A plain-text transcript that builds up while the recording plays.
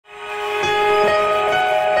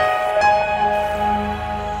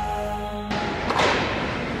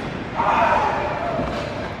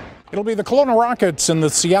It'll be the Kelowna Rockets and the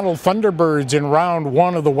Seattle Thunderbirds in round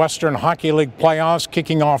one of the Western Hockey League playoffs,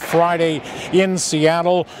 kicking off Friday in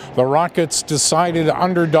Seattle. The Rockets decided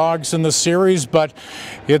underdogs in the series, but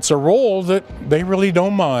it's a role that they really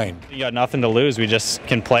don't mind. We got nothing to lose. We just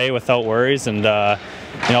can play without worries and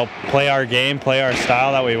play our game, play our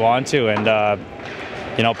style that we want to,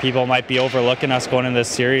 and people might be overlooking us going into this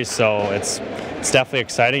series, so it's definitely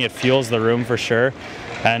exciting. It fuels the room for sure.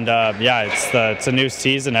 And it's a new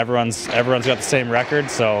season. Everyone's got the same record,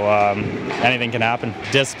 so anything can happen.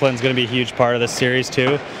 Discipline's going to be a huge part of this series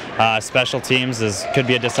too. Special teams could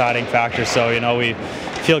be a deciding factor. So we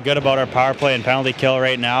feel good about our power play and penalty kill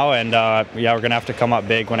right now, and we're going to have to come up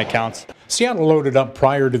big when it counts. Seattle loaded up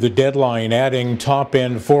prior to the deadline, adding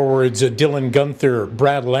top-end forwards Dylan Gunther,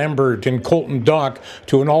 Brad Lambert, and Colton Dock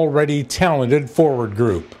to an already talented forward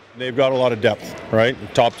group. They've got a lot of depth, right,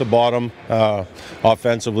 top to bottom,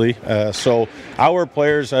 offensively. So our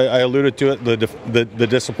players, I alluded to it, the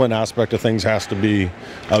discipline aspect of things has to be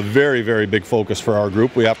a very, very big focus for our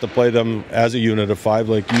group. We have to play them as a unit of five,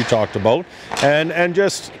 like you talked about, and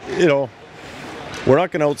just we're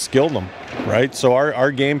not going to outskill them, right? So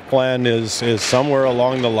our game plan is somewhere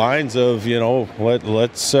along the lines of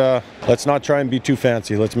let's not try and be too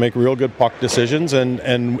fancy. Let's make real good puck decisions,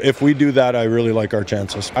 and if we do that, I really like our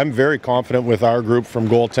chances. I'm very confident with our group, from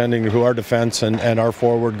goaltending to our defense and our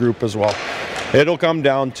forward group as well. It'll come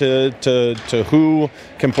down to who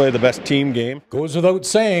can play the best team game. Goes without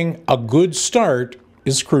saying, a good start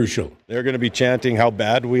is crucial. They're going to be chanting how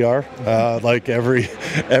bad we are, like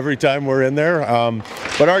every time we're in there.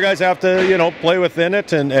 But our guys have to, play within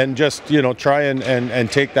it and just, try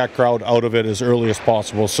and take that crowd out of it as early as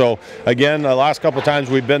possible. So again, the last couple of times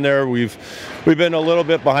we've been there, we've been a little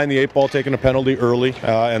bit behind the eight ball, taking a penalty early,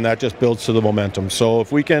 and that just builds to the momentum. So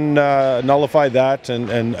if we can nullify that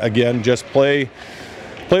and again just play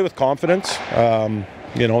with confidence.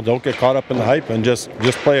 Don't get caught up in the hype and just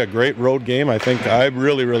play a great road game. I think I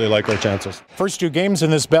really, really like our chances. First two games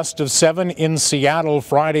in this best of seven in Seattle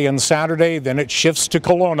Friday and Saturday. Then it shifts to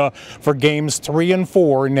Kelowna for games 3 and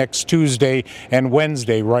 4 next Tuesday and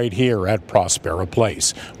Wednesday right here at Prospera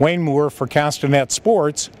Place. Wayne Moore for Castanet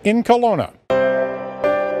Sports in Kelowna.